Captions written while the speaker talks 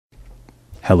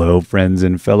Hello, friends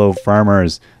and fellow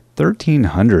farmers.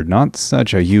 1300, not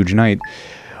such a huge night.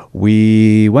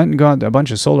 We went and got a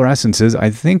bunch of solar essences.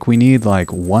 I think we need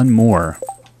like one more.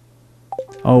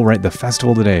 Oh, right, the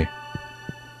festival today.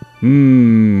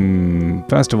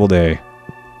 Festival day.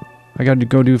 I got to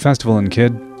go do festivaling,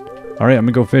 kid. Alright, I'm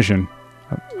gonna go fishing.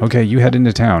 Okay, you head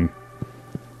into town.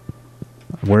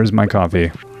 Where's my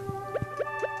coffee?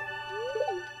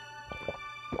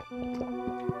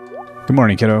 Good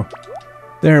morning, kiddo.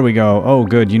 There we go. Oh,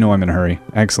 good. You know I'm in a hurry.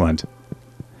 Excellent.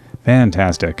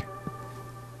 Fantastic.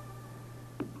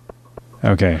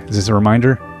 Okay, is this a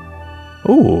reminder?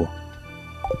 Ooh.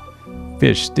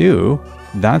 Fish stew.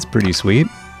 That's pretty sweet.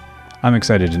 I'm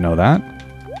excited to know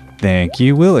that. Thank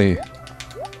you, Willie.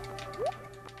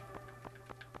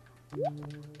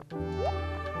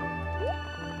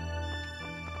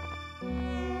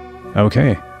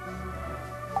 Okay.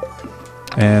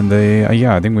 And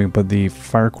yeah, I think we can put the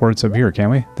fire quartz up here, can't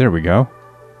we? There we go.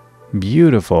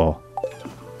 Beautiful.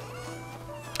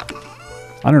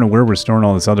 I don't know where we're storing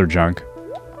all this other junk.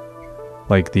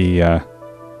 Like the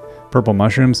purple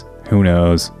mushrooms? Who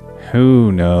knows?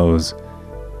 Who knows?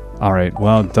 Alright,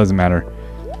 well, it doesn't matter.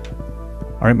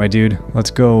 Alright, my dude,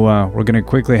 let's go. We're going to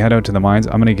quickly head out to the mines.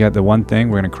 I'm going to get the one thing.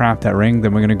 We're going to craft that ring.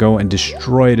 Then we're going to go and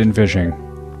destroy it in fishing.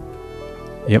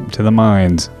 Yep, to the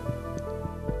mines.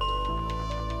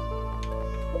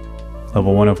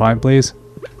 Level 105, please.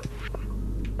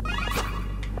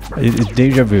 It's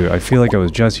deja vu. I feel like I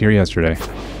was just here yesterday.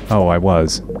 Oh, I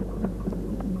was.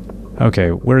 Okay,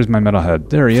 where's my metalhead?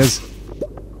 There he is.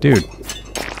 Dude.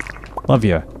 Love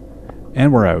ya.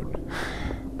 And we're out.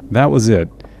 That was it.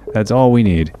 That's all we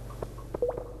need.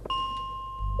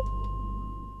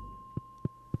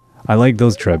 I like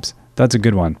those trips. That's a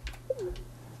good one.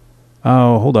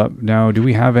 Oh, hold up. Now, do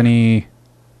we have any...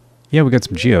 Yeah, we got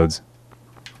some geodes.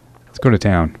 Let's go to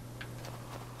town.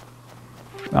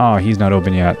 Oh, he's not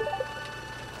open yet.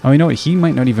 Oh, you know what? He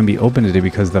might not even be open today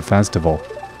because of the festival.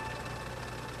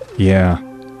 Yeah.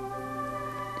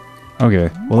 Okay,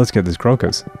 well, let's get this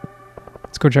crocus.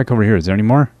 Let's go check over here. Is there any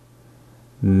more?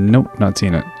 Nope, not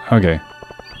seeing it. Okay.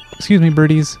 Excuse me,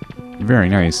 birdies. Very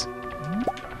nice.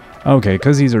 Okay,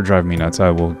 because these are driving me nuts, I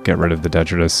will get rid of the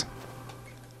detritus.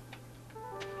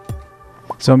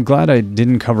 So I'm glad I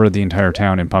didn't cover the entire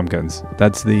town in pumpkins.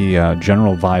 That's the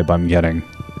general vibe I'm getting.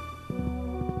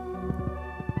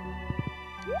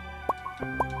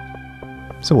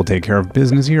 So we'll take care of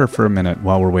business here for a minute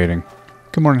while we're waiting.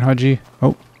 Good morning, Haji.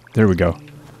 Oh, there we go.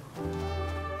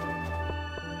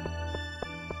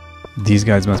 These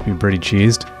guys must be pretty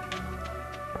cheesed.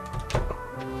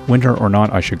 Winter or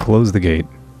not, I should close the gate.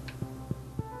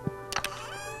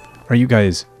 Are you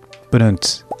guys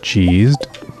cheesed?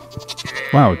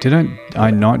 Wow, did I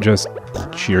not just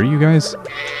cheer you guys?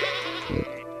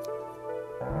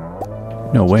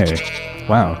 No way.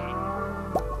 Wow.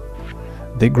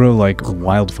 They grow like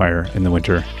wildfire in the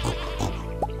winter.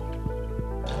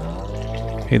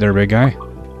 Hey there, big guy.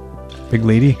 Big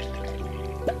lady.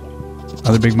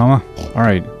 Other big mama.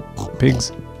 Alright.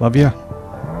 Pigs, love ya.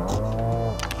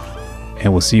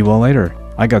 And we'll see you all later.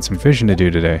 I got some fishing to do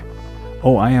today.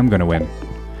 Oh, I am gonna win.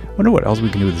 Wonder what else we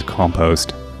can do with this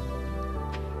compost.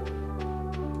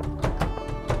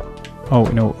 Oh,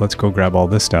 no, let's go grab all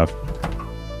this stuff.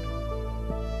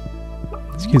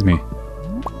 Excuse me.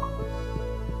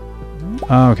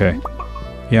 Oh, okay.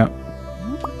 Yeah.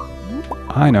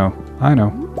 I know.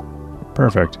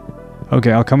 Perfect.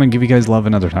 Okay, I'll come and give you guys love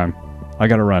another time. I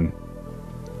gotta run.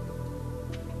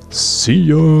 See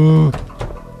ya!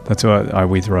 That's what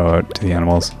we throw out to the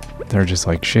animals. They're just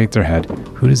like, shake their head.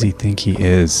 Who does he think he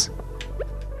is?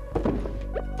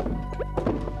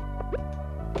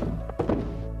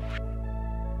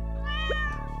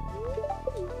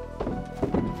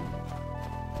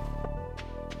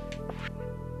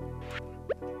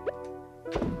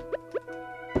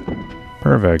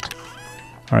 Perfect.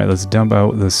 Alright, let's dump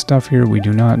out the stuff here we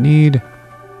do not need.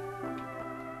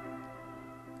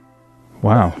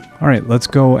 Wow. Alright, let's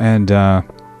go and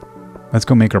let's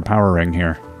go make our power ring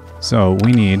here. So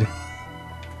we need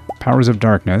powers of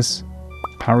darkness,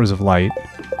 powers of light.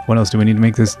 What else do we need to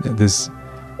make this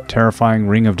terrifying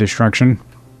ring of destruction?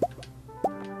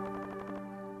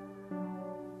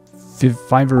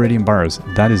 5 iridium bars.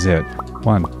 That is it.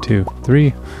 1, 2,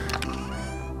 3,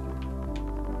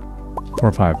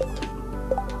 4, 5.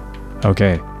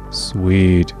 Okay,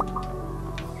 sweet.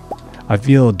 I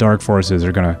feel dark forces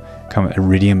are gonna come.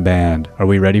 Iridium Band. Are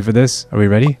we ready for this? Are we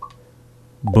ready?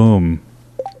 Boom.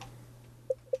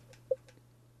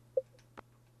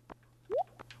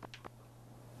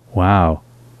 Wow.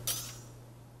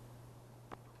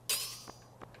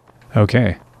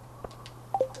 Okay.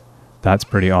 That's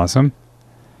pretty awesome.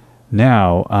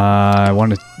 Now, I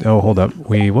want to... Oh, hold up.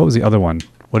 What was the other one?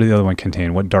 What did the other one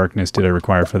contain? What darkness did I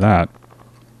require for that?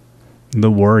 The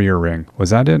warrior ring. Was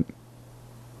that it?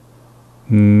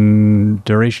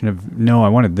 Duration of... No, I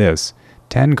wanted this.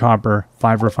 10 copper,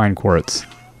 5 refined quartz.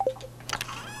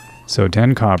 So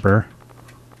 10 copper.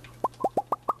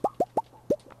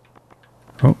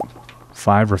 Oh,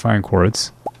 5 refined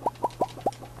quartz.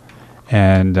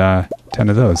 And 10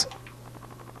 of those.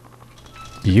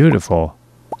 Beautiful.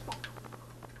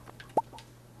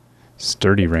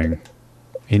 Sturdy ring.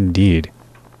 Indeed.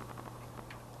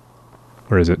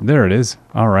 Where is it? There it is.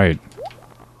 All right.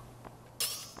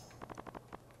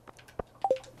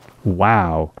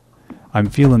 Wow. I'm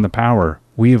feeling the power.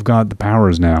 We have got the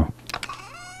powers now.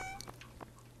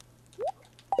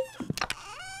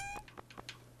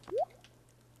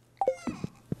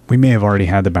 We may have already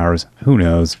had the powers. Who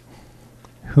knows?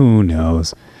 Who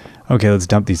knows? Okay, let's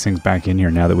dump these things back in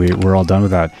here now that we're all done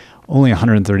with that. Only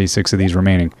 136 of these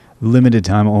remaining. Limited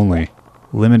time only.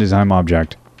 Limited time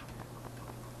object.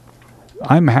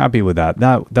 I'm happy with that.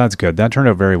 That's good. That turned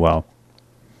out very well.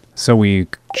 So we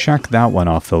check that one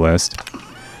off the list.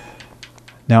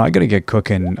 Now I gotta get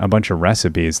cooking a bunch of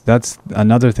recipes. That's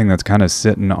another thing that's kind of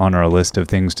sitting on our list of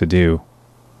things to do.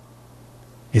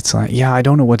 It's like, yeah, I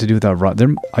don't know what to do with that raw.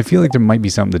 I feel like there might be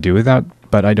something to do with that,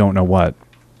 but I don't know what.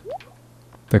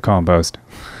 The compost.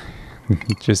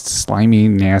 Just slimy,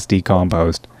 nasty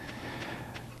compost.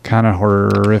 Kind of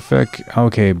horrific.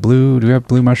 Okay, blue. Do we have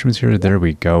blue mushrooms here? There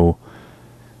we go.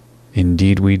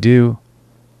 Indeed we do.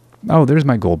 Oh, there's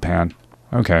my gold pan.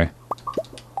 Okay.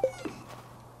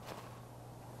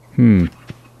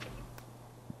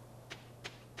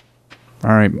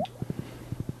 Alright.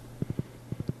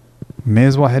 May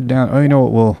as well head down. Oh, you know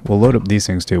what? We'll load up these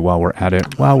things too while we're at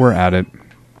it. While we're at it.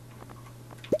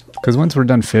 Because once we're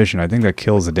done fishing, I think that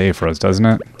kills the day for us, doesn't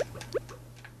it?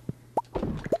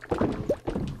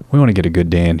 We want to get a good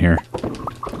day in here.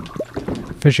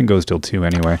 Fishing goes till 2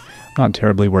 anyway. Not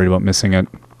terribly worried about missing it.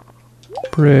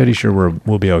 Pretty sure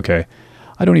we'll be okay.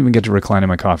 I don't even get to recline in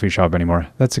my coffee shop anymore.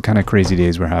 That's the kind of crazy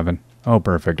days we're having. Oh,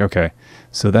 perfect. Okay.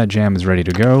 So that jam is ready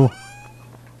to go.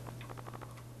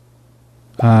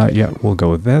 Yeah, we'll go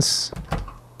with this.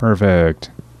 Perfect.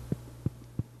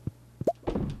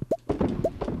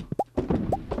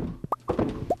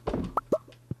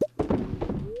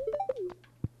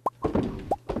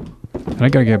 And I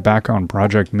gotta get back on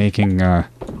project making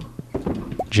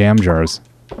jam jars,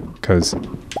 because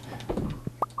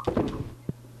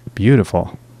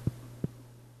beautiful.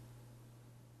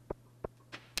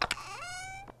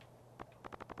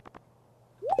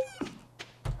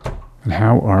 And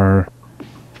how are...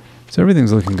 So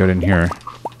everything's looking good in here.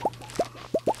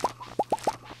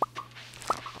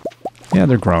 Yeah,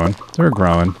 they're growing. They're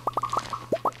growing.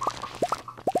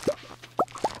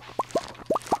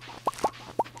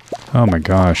 Oh my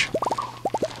gosh.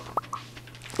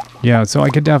 Yeah, so I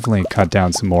could definitely cut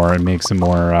down some more and make some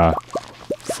more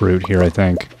fruit here, I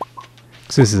think.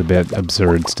 Because this is a bit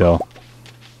absurd still.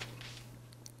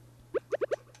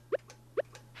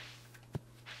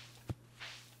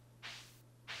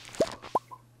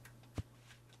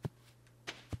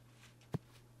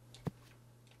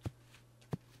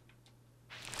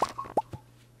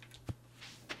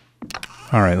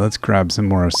 Alright, let's grab some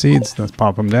more seeds. Let's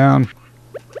pop them down.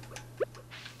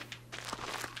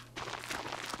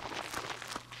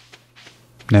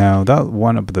 Now, that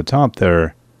one up at the top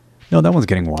there... No, that one's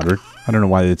getting watered. I don't know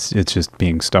why it's just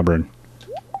being stubborn.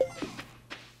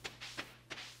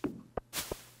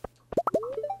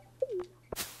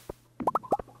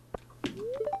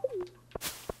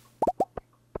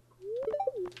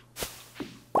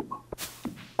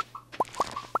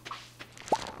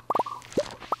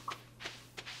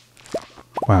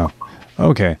 Wow.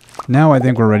 Okay. Now I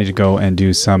think we're ready to go and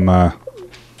do some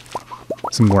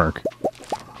work.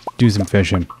 Do some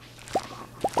fishing.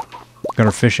 Got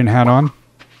our fishing hat on?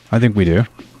 I think we do.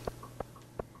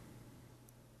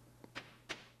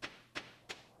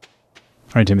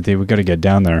 Alright, Timothy, we got to get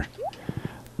down there.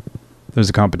 There's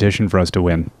a competition for us to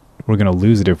win. We're going to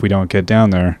lose it if we don't get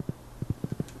down there.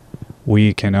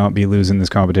 We cannot be losing this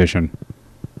competition.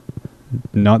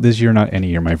 Not this year, not any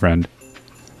year, my friend.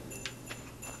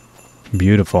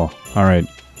 Beautiful. Alright.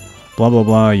 Blah, blah,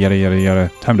 blah, yada, yada,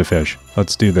 yada. Time to fish.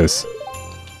 Let's do this.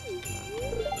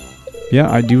 Yeah,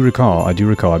 I do recall. I do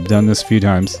recall. I've done this a few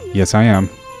times. Yes, I am.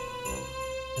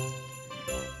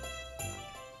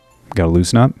 Gotta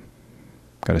loosen up.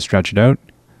 Gotta stretch it out.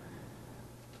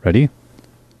 Ready?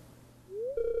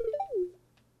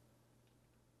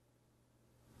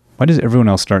 Why does everyone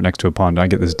else start next to a pond? I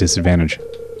get this disadvantage.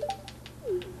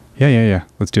 Yeah.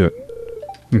 Let's do it.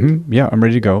 Yeah, I'm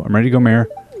ready to go. I'm ready to go, Mayor.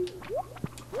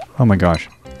 Oh my gosh.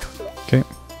 Okay.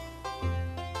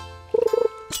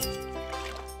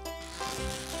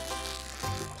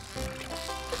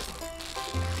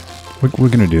 We're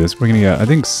gonna do this. We're gonna get, I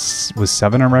think, was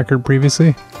 7 on record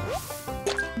previously?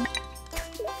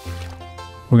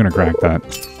 We're gonna crack that.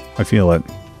 I feel it.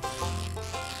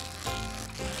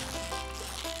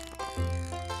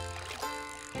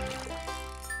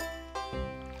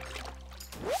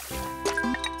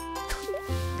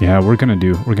 Yeah, we're gonna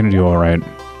do all right.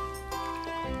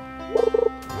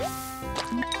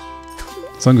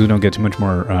 As long as we don't get too much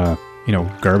more, you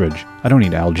know, garbage. I don't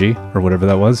need algae or whatever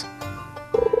that was.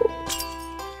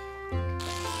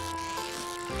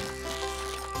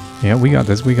 Yeah, we got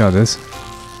this. We got this.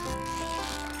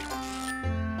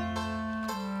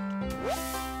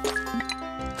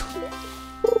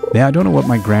 Yeah, I don't know what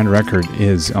my grand record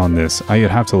is on this. I'd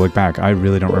have to look back. I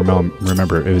really don't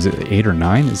remember. It was 8 or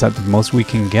 9? Is that the most we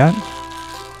can get?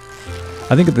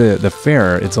 I think at the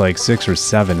fair, it's like 6 or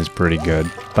 7 is pretty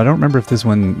good. But I don't remember if this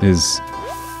one is...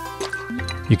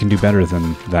 You can do better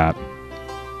than that.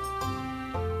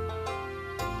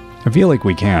 I feel like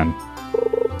we can.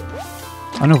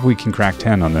 I don't know if we can crack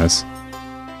 10 on this.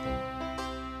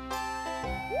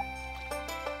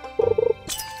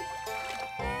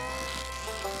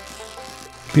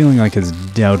 Feeling like it's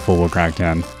doubtful we'll crack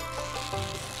 10.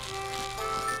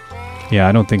 Yeah,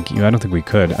 I don't think we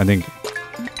could. I think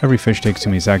every fish takes too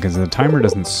many seconds, and the timer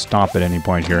doesn't stop at any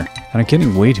point here. And I'm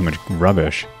getting way too much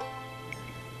rubbish.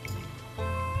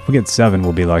 If we get 7,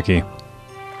 we'll be lucky.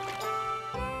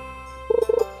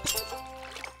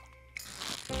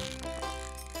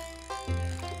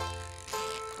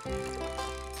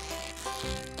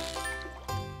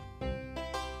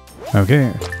 Okay,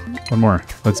 one more.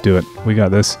 Let's do it. We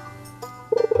got this.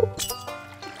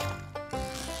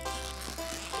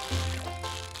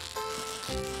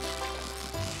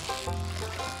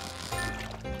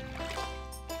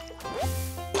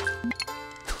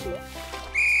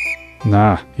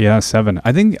 Nah, yeah, 7.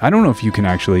 I don't know if you can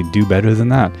actually do better than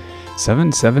that.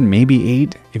 7, maybe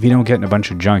 8. If you don't get in a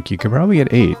bunch of junk, you could probably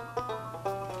get 8.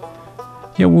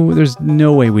 Yeah, well, there's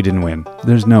no way we didn't win.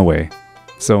 There's no way.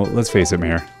 So, let's face it,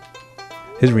 Mayor.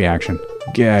 His reaction.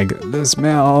 Gag. The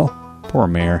smell. Poor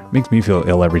Mayor. Makes me feel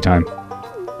ill every time.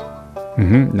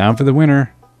 Now for the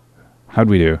winner. How'd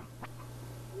we do?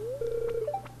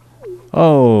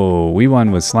 Oh, we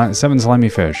won with 7 slimy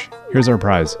fish. Here's our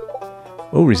prize.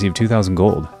 Oh, received 2,000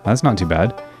 gold. That's not too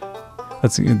bad.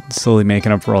 That's slowly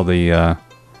making up for all the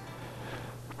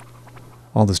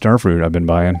starfruit I've been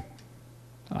buying.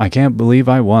 I can't believe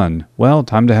I won. Well,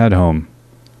 time to head home.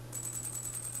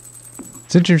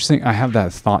 It's interesting, I have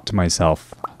that thought to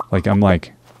myself. Like, I'm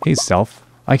like, hey self,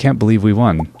 I can't believe we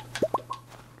won.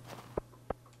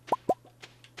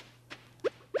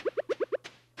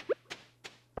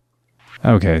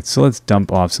 Okay, so let's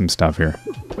dump off some stuff here.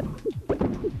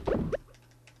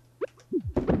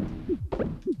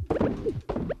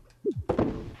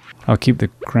 I'll keep the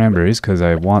cranberries because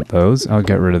I want those. I'll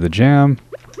get rid of the jam.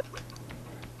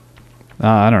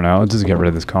 I don't know, I'll just get rid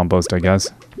of this compost, I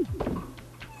guess.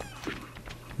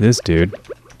 This dude.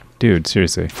 Dude,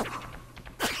 seriously.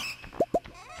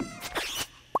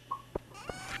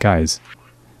 Guys.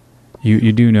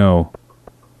 You do know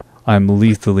I'm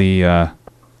lethally, I'm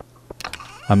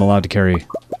allowed to carry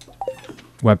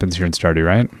weapons here in Stardew,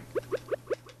 right?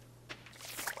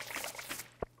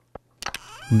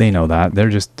 They know that.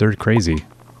 They're crazy.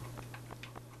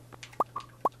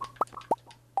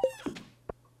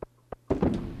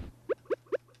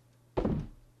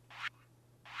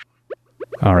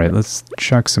 Alright, let's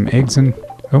chuck some eggs in.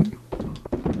 Oh.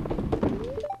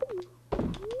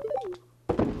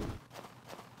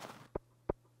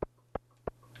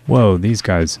 Whoa, these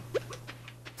guys.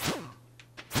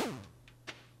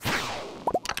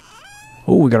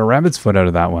 Oh, we got a rabbit's foot out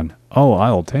of that one. Oh,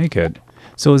 I'll take it.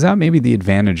 So is that maybe the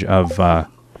advantage of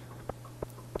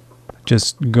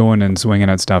just going and swinging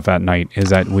at stuff at night, is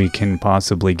that we can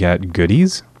possibly get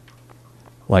goodies?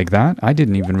 Like that? I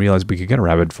didn't even realize we could get a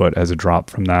rabbit foot as a drop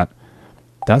from that.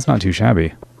 That's not too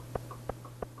shabby.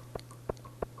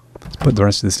 Let's put the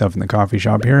rest of the stuff in the coffee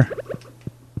shop here.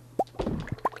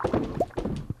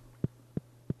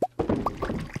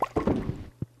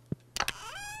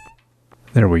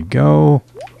 There we go.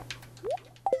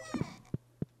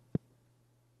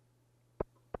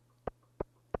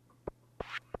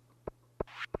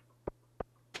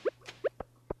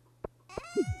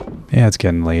 Yeah, it's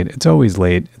getting late. It's always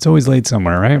late. It's always late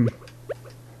somewhere, right?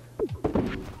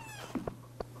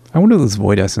 I wonder what those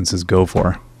void essences go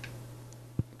for.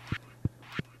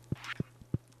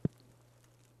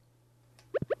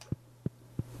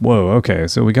 Whoa, okay,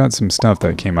 so we got some stuff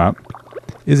that came up.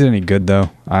 Is it any good, though?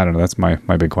 I don't know, that's my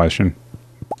big question.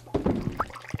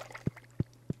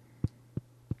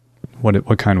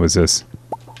 What kind was this?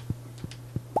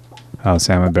 Oh,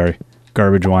 salmon berry.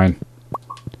 Garbage wine.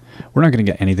 We're not going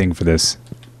to get anything for this.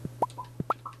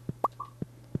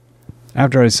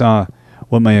 After I saw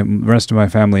what my rest of my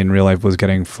family in real life was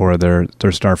getting for their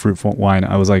starfruit wine,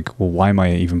 I was like, well, why am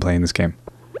I even playing this game?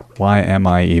 Why am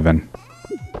I even?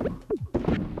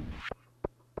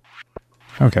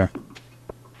 Okay.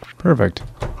 Perfect.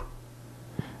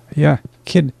 Yeah,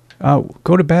 kid,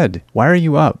 go to bed. Why are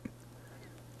you up?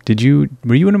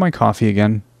 Were you into my coffee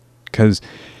again? Because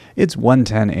it's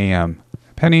 1:10 a.m.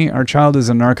 Penny, our child is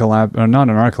not a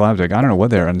narcoleptic. I don't know what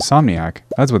they're, insomniac.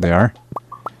 That's what they are.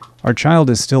 Our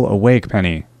child is still awake,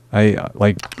 Penny.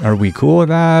 Are we cool with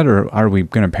that, or are we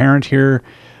gonna parent here?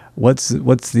 What's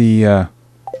the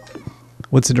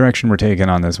direction we're taking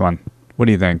on this one? What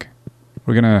do you think?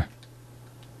 We're gonna...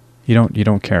 You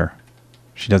don't care.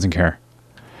 She doesn't care.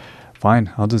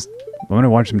 Fine, I'm gonna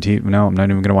watch some TV. No, I'm not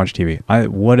even gonna watch TV.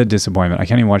 What a disappointment. I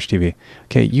can't even watch TV.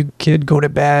 Okay, you kid, go to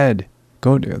bed.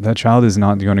 That child is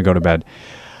not going to go to bed.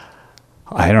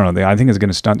 I don't know. I think it's going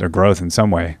to stunt their growth in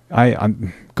some way.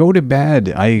 Go to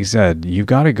bed. I said, you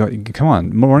got to go. Come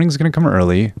on. Morning's going to come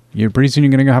early. Pretty soon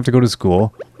you're going to have to go to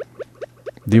school.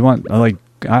 Do you want, I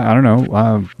don't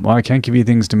know. Well, I can't give you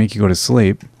things to make you go to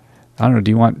sleep. I don't know. Do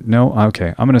you want, no?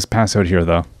 Okay. I'm going to pass out here,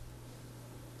 though.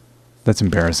 That's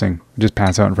embarrassing. Just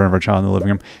pass out in front of our child in the living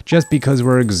room. Just because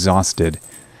we're exhausted.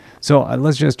 So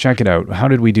let's just check it out. How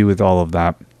did we do with all of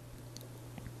that?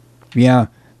 Yeah,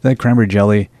 that cranberry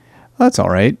jelly. That's all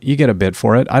right. You get a bit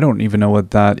for it. I don't even know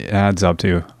what that adds up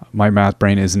to. My math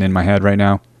brain isn't in my head right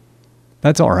now.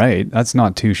 That's all right. That's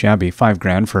not too shabby.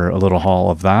 $5 for a little haul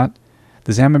of that.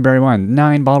 The salmon berry wine,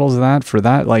 9 bottles of that for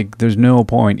that. Like, there's no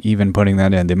point even putting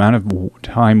that in. The amount of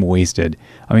time wasted.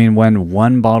 I mean, when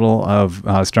one bottle of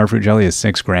starfruit jelly is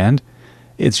 $6,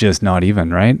 it's just not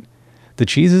even, right? The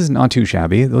cheeses, not too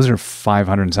shabby. Those are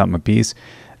 500 and something a piece.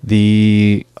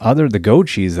 The goat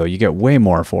cheese, though, you get way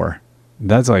more for.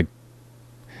 That's like,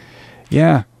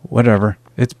 yeah, whatever.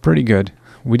 It's pretty good.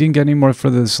 We didn't get any more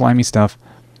for the slimy stuff.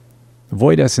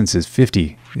 Void essence is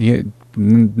 50. Yeah,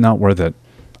 not worth it.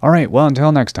 All right, well,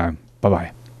 until next time.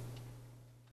 Bye-bye.